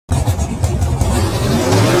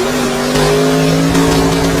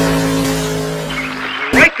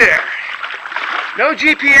there. No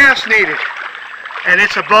GPS needed. And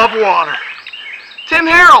it's above water. Tim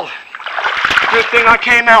Harold. Good thing I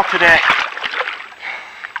came out today.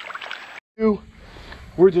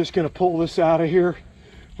 We're just going to pull this out of here.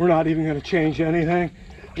 We're not even going to change anything.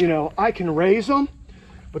 You know, I can raise them,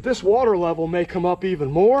 but this water level may come up even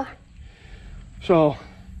more. So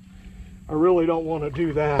I really don't want to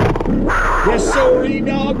do that. Yes, sir,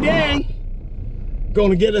 E-Dog Gang.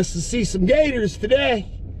 Gonna get us to see some gators today.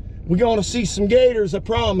 We're gonna see some gators, I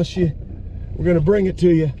promise you. We're gonna bring it to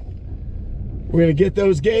you. We're gonna get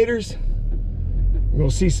those gators. We're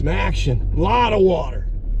gonna see some action. A lot of water.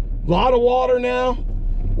 A lot of water now.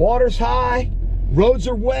 Water's high. Roads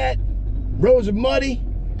are wet. Roads are muddy.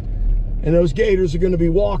 And those gators are gonna be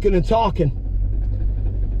walking and talking.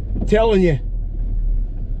 I'm telling you.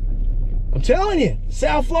 I'm telling you,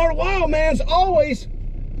 South Florida wild man's always,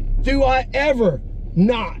 do I ever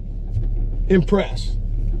not impress?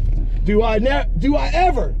 Do I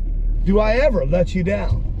ever let you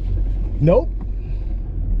down? Nope.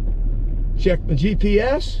 Check the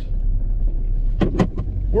GPS.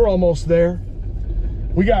 We're almost there.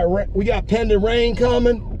 We got pending rain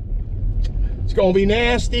coming. It's gonna be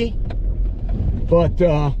nasty, but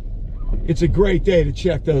it's a great day to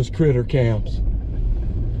check those critter cams.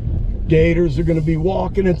 Gators are gonna be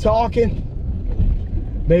walking and talking.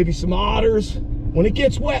 Maybe some otters. When it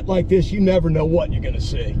gets wet like this, you never know what you're gonna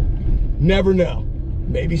see. Never know.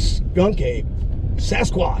 Maybe skunk ape,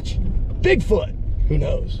 Sasquatch, Bigfoot, who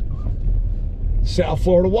knows? South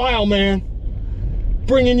Florida wild man,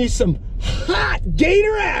 bringing you some hot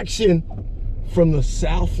gator action from the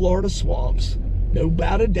South Florida swamps. No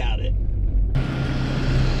doubt about it.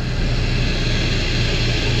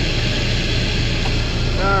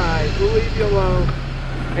 Alright, we'll leave you alone.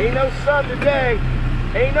 Ain't no sun today.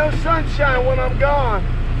 Ain't no sunshine when I'm gone.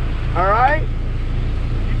 Alright?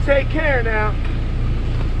 You take care now.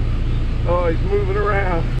 Oh, he's moving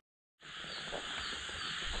around.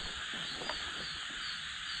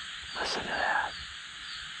 Listen to that.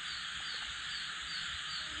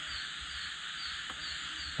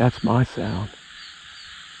 That's my sound.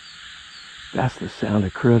 That's the sound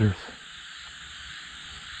of critters.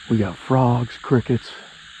 We got frogs, crickets.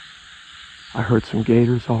 I heard some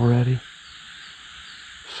gators already.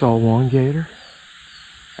 Saw one gator,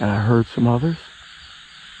 and I heard some others.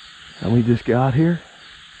 And we just got here,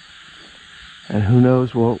 and who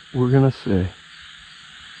knows what we're gonna see.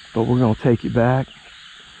 But we're gonna take you back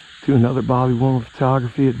to another Bobby Woman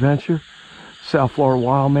photography adventure. South Florida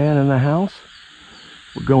wild man in the house.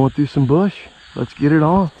 We're going through some bush. Let's get it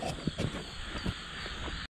on.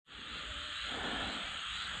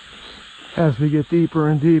 As we get deeper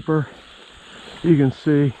and deeper, you can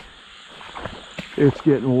see it's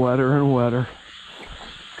getting wetter and wetter,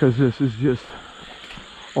 because this is just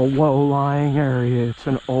a low-lying area. It's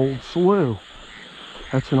an old slough.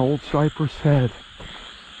 That's an old cypress head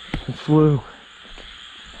and slough.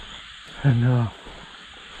 And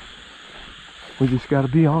we just got to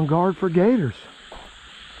be on guard for gators.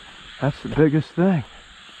 That's the biggest thing.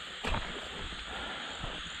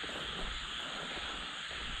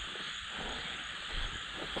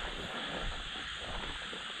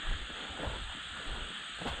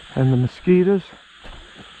 And the mosquitoes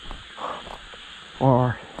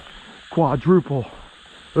are quadruple.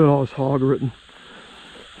 Oh, it's hog written.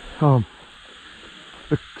 The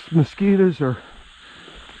mosquitoes are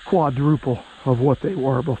quadruple of what they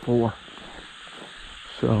were before.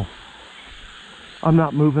 So I'm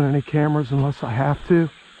not moving any cameras unless I have to,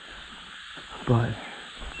 but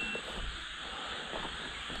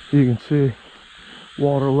you can see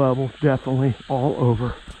water level definitely all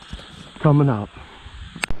over coming up.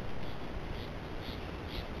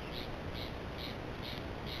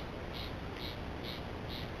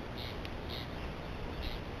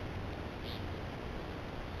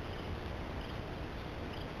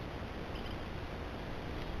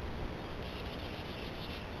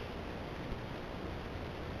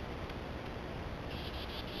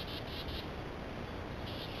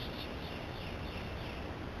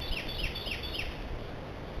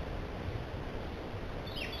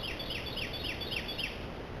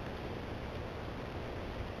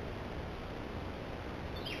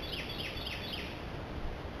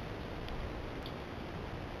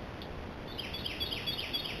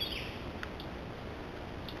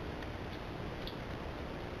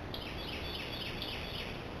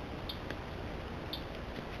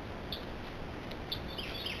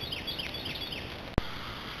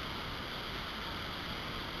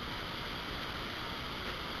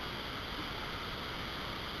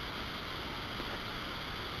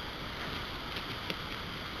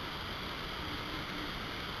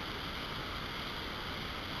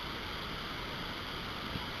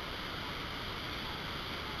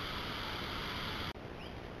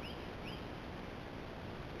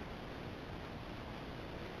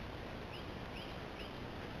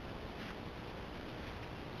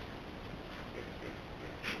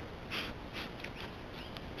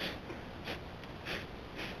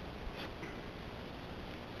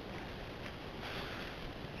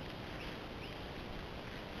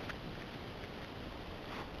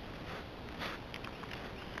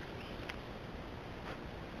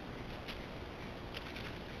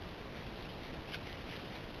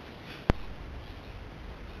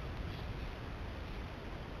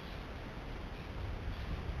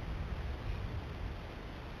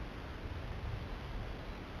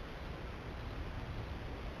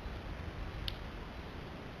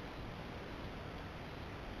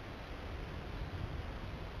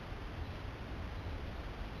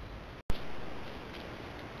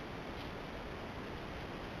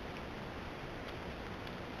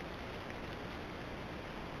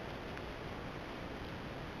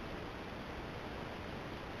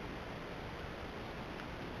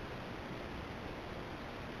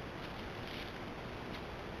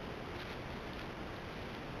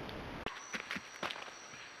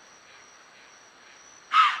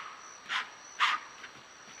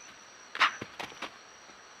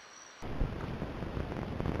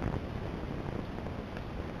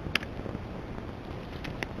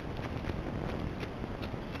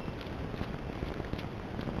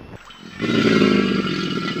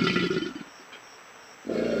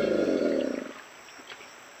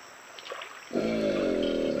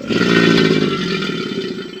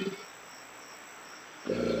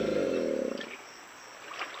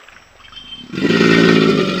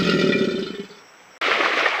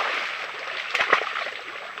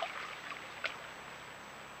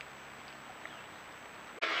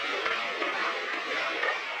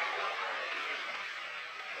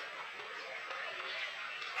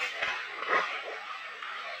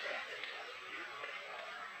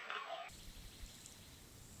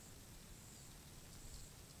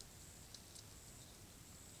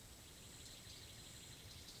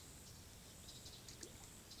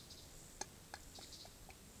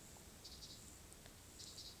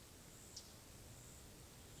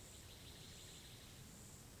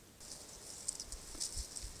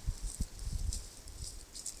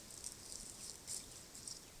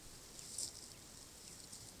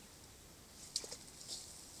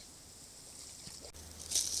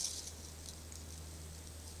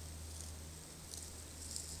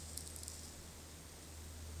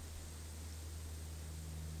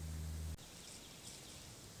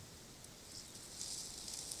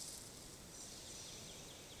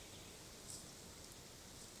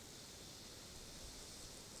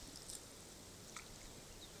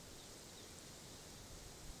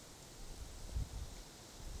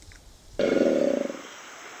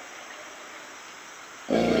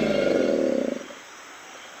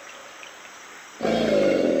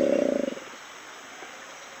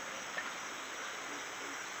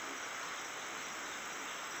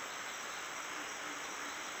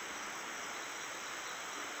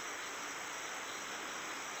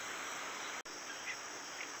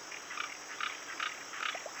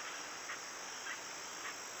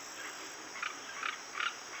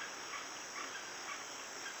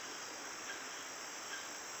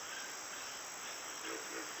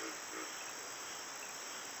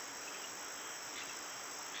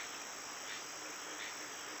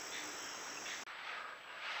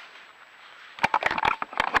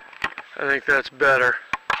 I think that's better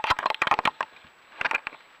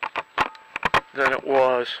than it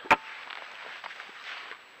was.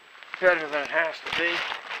 Better than it has to be.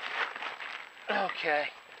 Okay.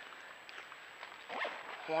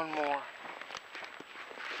 One more.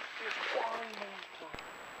 Just one more time.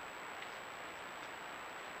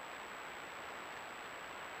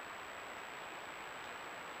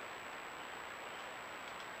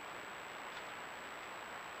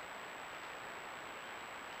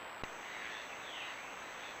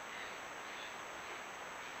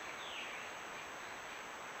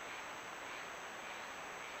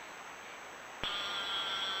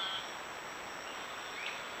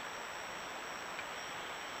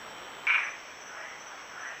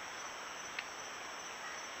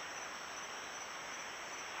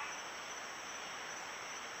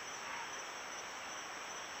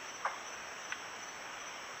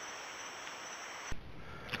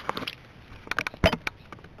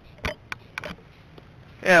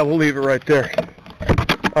 Yeah, we'll leave it right there.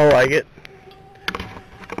 I like it.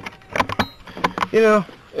 You know,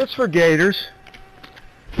 it's for gators.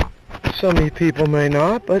 Some of you people may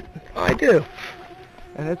not, but I do.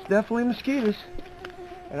 And it's definitely mosquitoes.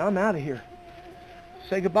 And I'm out of here.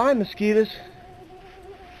 Say goodbye, mosquitoes.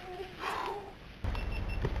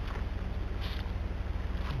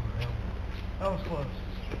 That was close.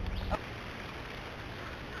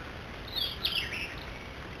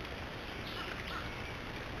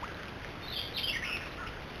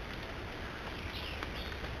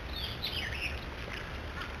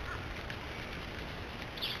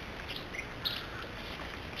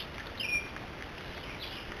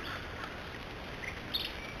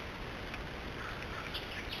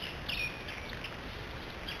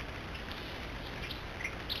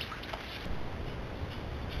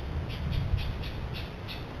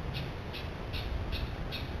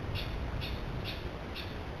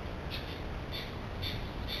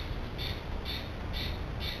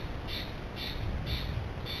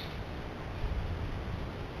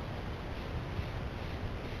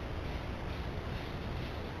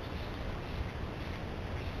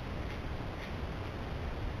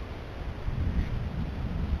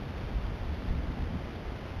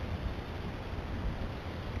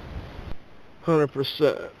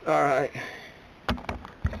 %. All right,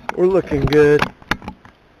 we're looking good.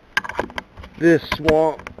 This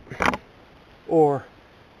swamp or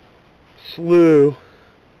slough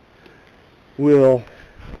will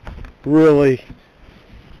really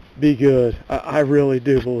be good. I really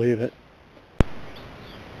do believe it.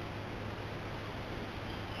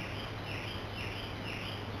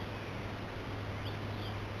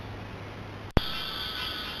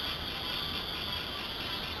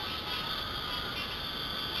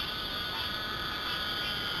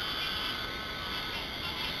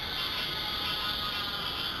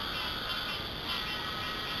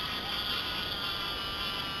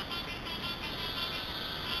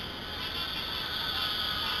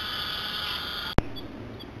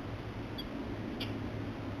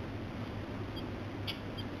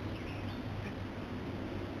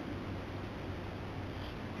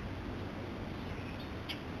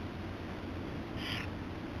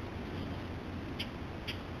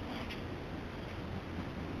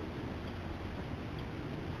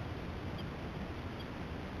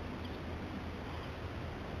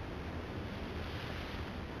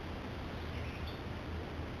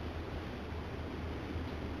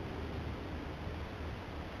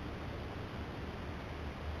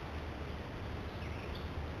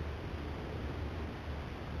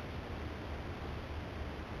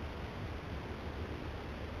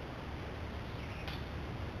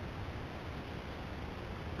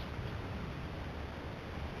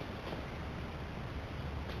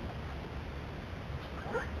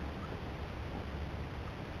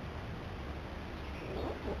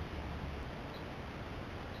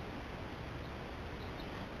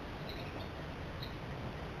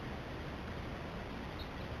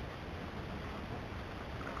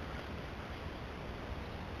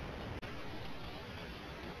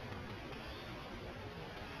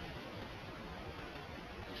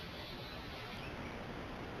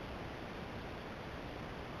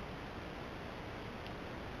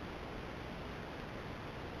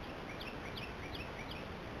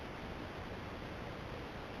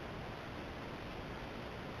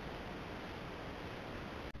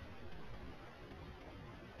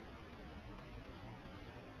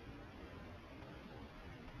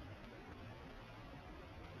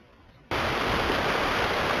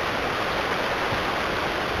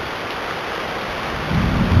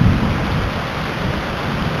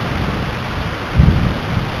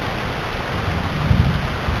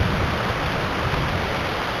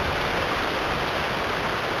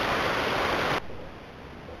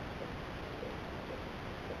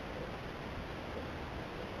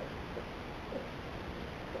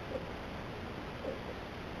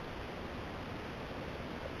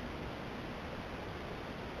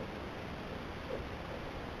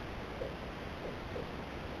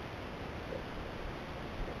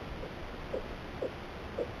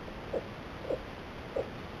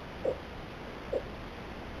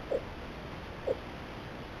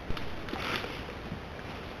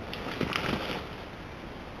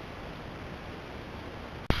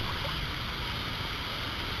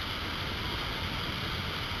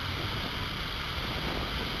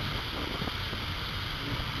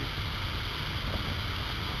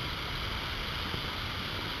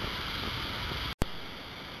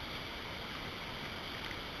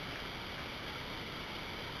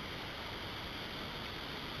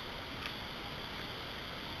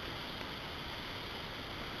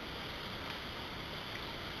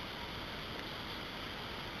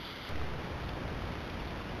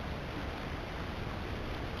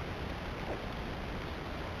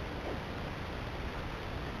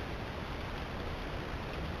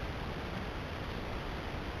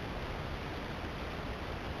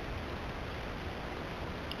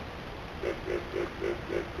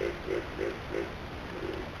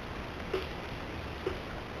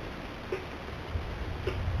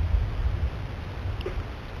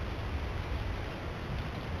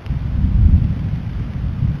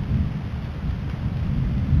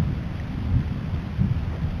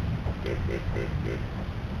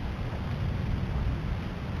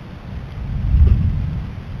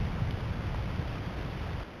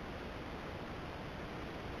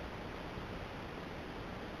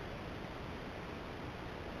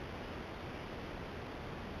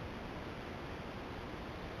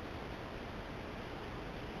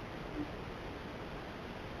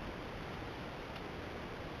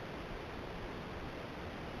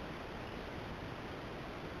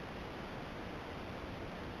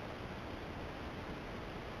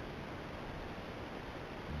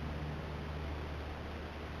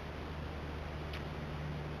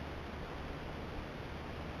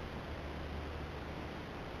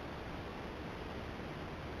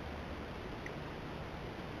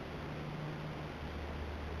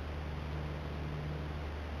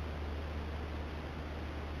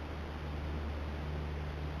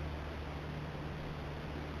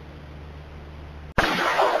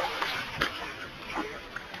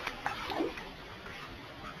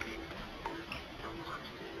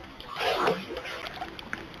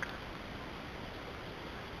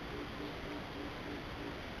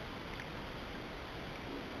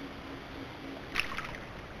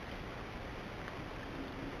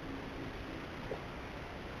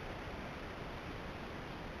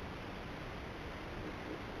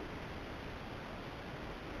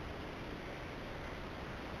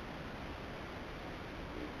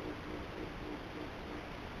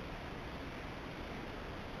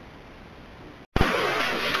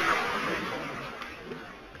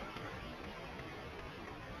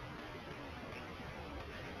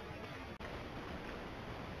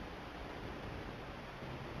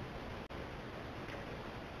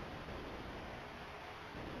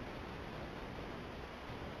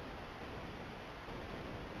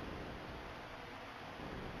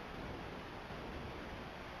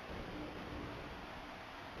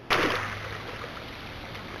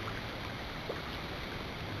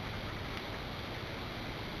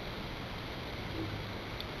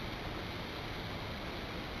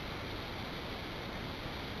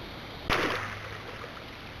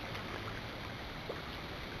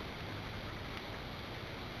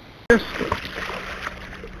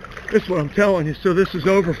 This is what I'm telling you. So this is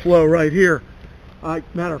overflow right here.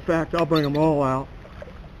 Matter of fact, I'll bring them all out.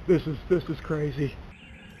 This is crazy.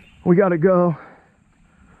 We got to go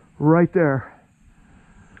right there.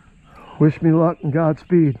 Wish me luck and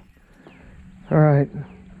Godspeed. All right,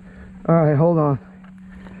 hold on.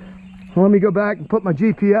 Let me go back and put my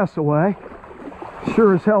GPS away.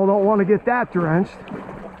 Sure as hell don't want to get that drenched.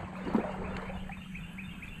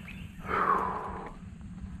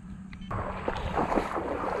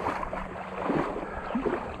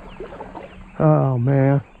 Oh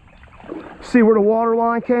man. See where the water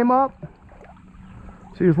line came up?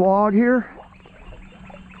 See this log here?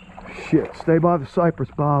 Shit, stay by the cypress,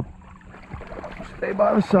 Bob. Stay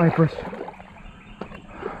by the cypress.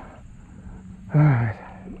 Alright.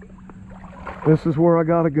 This is where I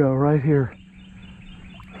gotta go, right here.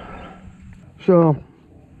 So,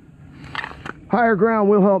 higher ground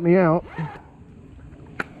will help me out.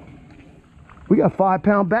 We got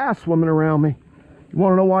 5-pound bass swimming around me. You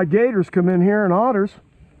want to know why gators come in here and otters?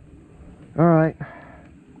 All right,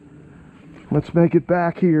 let's make it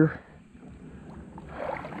back here.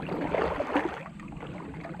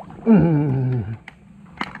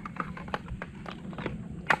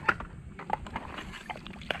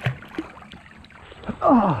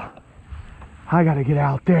 Oh, I got to get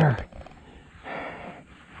out there.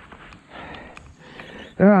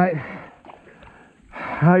 All right,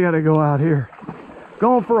 I got to go out here.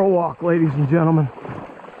 Going for a walk, ladies and gentlemen.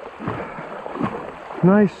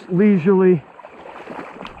 Nice leisurely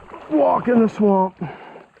walk in the swamp.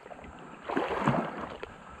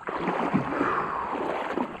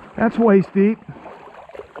 That's waist deep.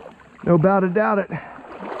 No doubt about it.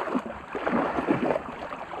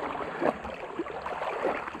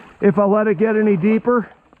 If I let it get any deeper,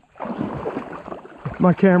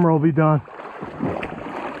 my camera will be done.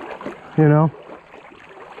 You know?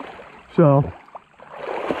 So,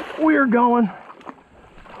 we're going.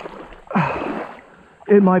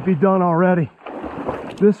 It might be done already.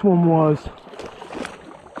 This one was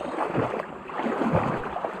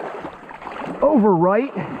over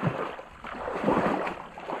right.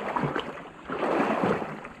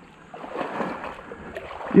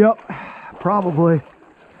 Yep, probably.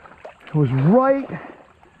 It was right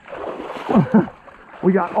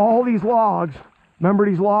We got all these logs. Remember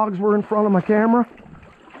these logs were in front of my camera?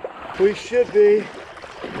 We should be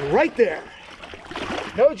right there.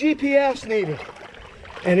 No GPS needed.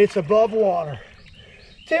 And it's above water.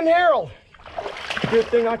 Tim Harold. Good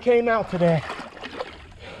thing I came out today.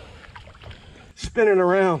 Spinning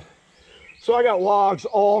around. So I got logs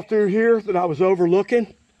all through here that I was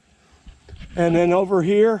overlooking. And then over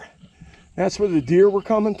here, that's where the deer were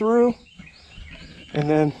coming through. And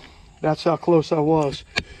then that's how close I was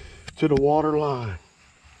to the water line.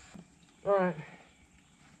 All right,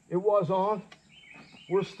 it was on.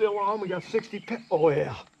 We're still on. We got 60 pounds. Oh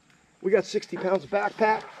yeah, we got 60 pounds of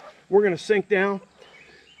backpack. We're gonna sink down.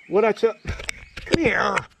 What I took, come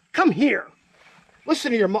here, come here.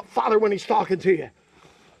 Listen to your father when he's talking to you.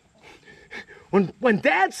 When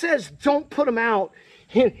Dad says don't put them out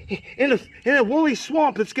in a woolly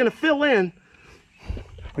swamp that's gonna fill in.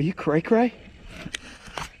 Are you cray-cray?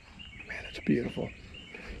 Man, it's beautiful.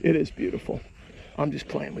 It is beautiful. I'm just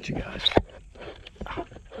playing with you guys.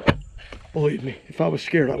 Believe me, if I was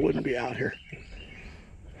scared, I wouldn't be out here.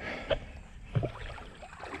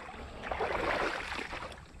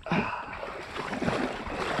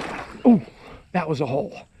 Ooh, that was a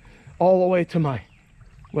hole. All the way to my,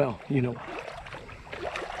 well, you know.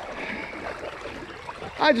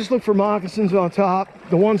 I just look for moccasins on top.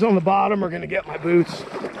 The ones on the bottom are gonna get my boots.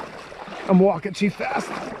 I'm walking too fast.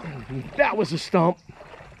 That was a stump.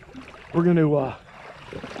 We're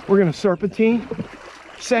gonna serpentine.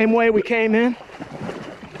 Same way we came in.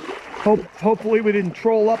 Hopefully we didn't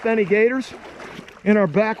troll up any gators in our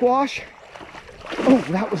backwash. Oh,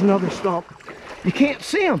 that was another stump. You can't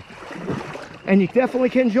see them, and you definitely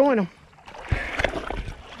can join them.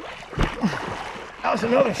 That was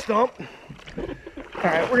another stump. All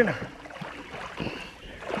right,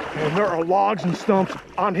 and there are logs and stumps.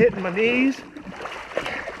 I'm hitting my knees.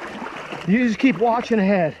 You just keep watching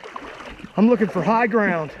ahead. I'm looking for high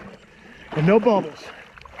ground and no bubbles.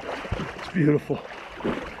 It's beautiful.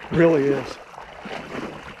 Really is.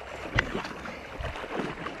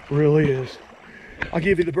 Really is. I'll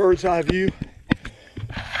give you the bird's eye view.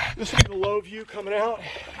 This is the low view coming out.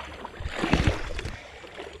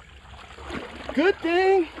 Good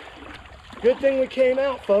thing we came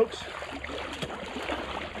out, folks.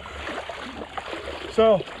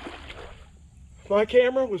 So, my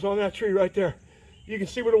camera was on that tree right there. You can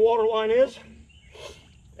see where the water line is.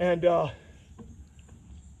 And I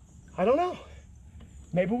don't know.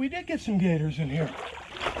 Maybe we did get some gators in here.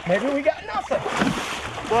 Maybe we got nothing.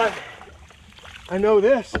 But I know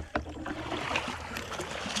this.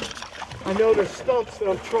 I know there's stumps that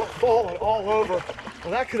I'm falling all over.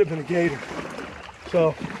 Well, that could have been a gator.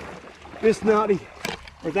 So this knotty,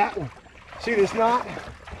 or that one. See this knot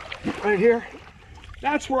right here?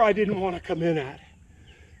 That's where I didn't want to come in at.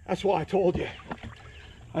 That's why I told you.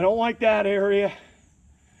 I don't like that area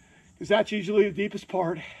because that's usually the deepest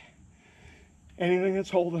part. Anything that's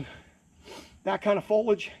holding that kind of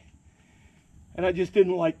foliage. And I just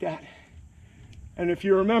didn't like that. And if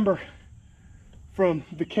you remember from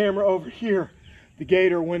the camera over here, the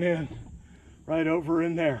gator went in right over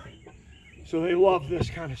in there. So they love this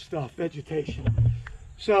kind of stuff, vegetation.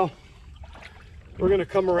 So we're gonna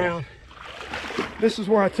come around. This is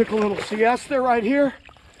where I took a little siesta right here.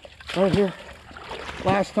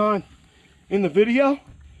 Last time in the video.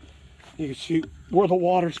 You can see where the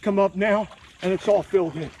water's come up now and it's all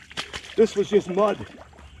filled in. This was just mud.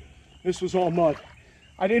 This was all mud.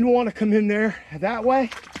 I didn't want to come in there that way.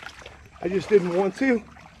 I just didn't want to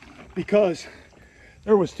because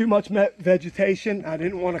there was too much vegetation. I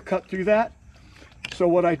didn't want to cut through that. So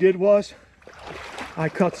what I did was I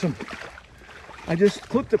just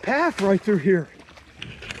clipped a path right through here.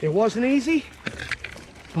 It wasn't easy,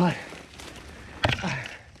 but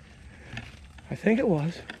I think it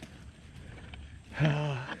was.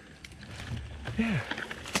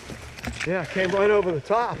 Yeah, I came right over the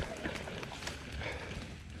top.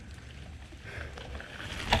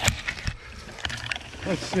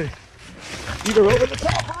 Let's see. Either over the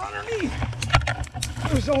top or underneath.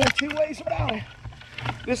 There's only two ways about it.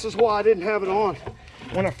 This is why I didn't have it on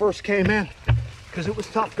when I first came in, because it was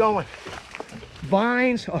tough going.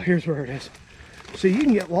 Vines, oh, here's where it is. So you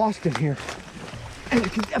can get lost in here, and you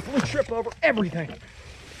can definitely trip over everything.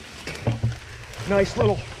 Nice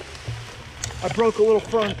little, I broke a little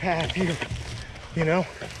fern path here, you know.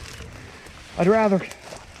 I'd rather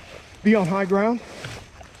be on high ground,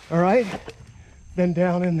 all right, than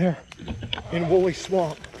down in there in woolly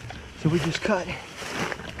swamp. So we just cut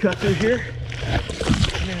through here.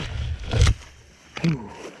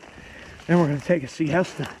 Then we're gonna take a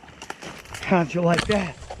siesta. How'd you like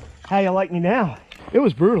that? How you like me now? It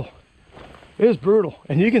was brutal. It is brutal.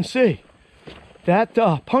 And you can see that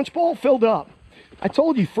punch bowl filled up. I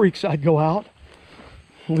told you freaks I'd go out.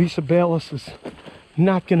 Lisa Bayless is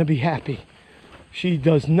not going to be happy. She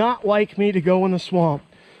does not like me to go in the swamp.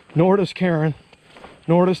 Nor does Karen.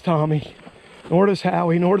 Nor does Tommy. Nor does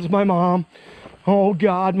Howie. Nor does my mom. Oh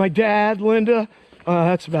God, my dad, Linda.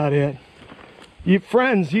 That's about it. You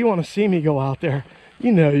friends, you want to see me go out there.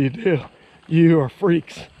 You know you do. You are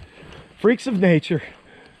freaks. Freaks of nature.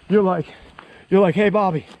 You're like, hey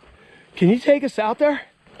Bobby, can you take us out there?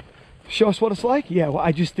 Show us what it's like? Yeah, well,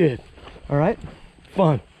 I just did. All right?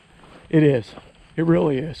 Fun. It is. It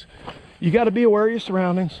really is. You got to be aware of your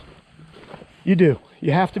surroundings. You do.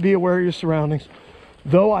 You have to be aware of your surroundings.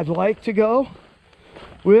 Though I'd like to go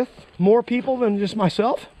with more people than just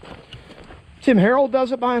myself. Tim Harold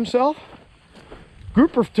does it by himself.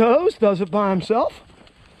 Group of Toes does it by himself.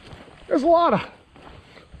 There's a lot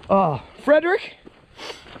of Frederick,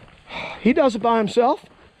 he does it by himself.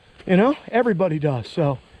 You know, everybody does.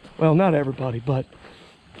 So, well, not everybody, but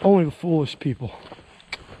only the foolish people.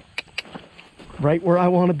 Right where I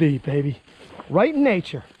want to be, baby. Right in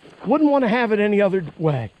nature. Wouldn't want to have it any other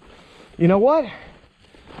way. You know what?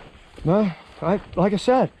 Well, like I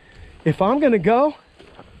said, if I'm going to go,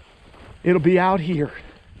 it'll be out here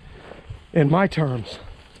in my terms,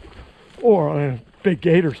 or in Big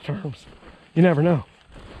Gator's terms. You never know.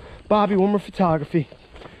 Bobby Wimmer Photography.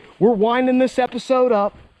 We're winding this episode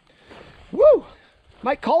up. Woo!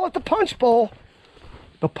 Might call it the Punch Bowl.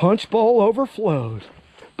 The Punch Bowl overflowed.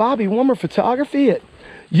 Bobby Wimmer Photography at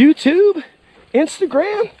YouTube,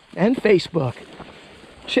 Instagram, and Facebook.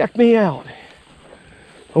 Check me out.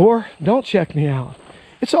 Or don't check me out.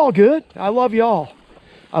 It's all good. I love y'all.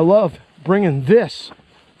 I love bringing this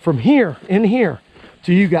from here, in here,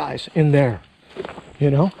 to you guys in there. You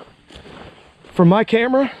know? From my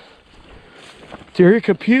camera, to your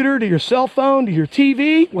computer, to your cell phone, to your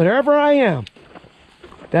TV, wherever I am.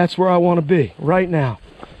 That's where I want to be right now.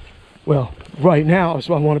 Well, right now is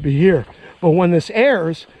where I want to be here. But when this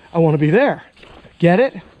airs, I want to be there. Get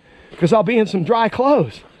it? Because I'll be in some dry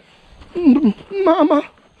clothes. Mama,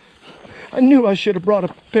 I knew I should have brought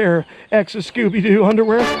a pair of extra Scooby-Doo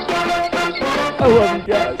underwear. I love you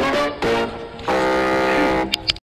guys.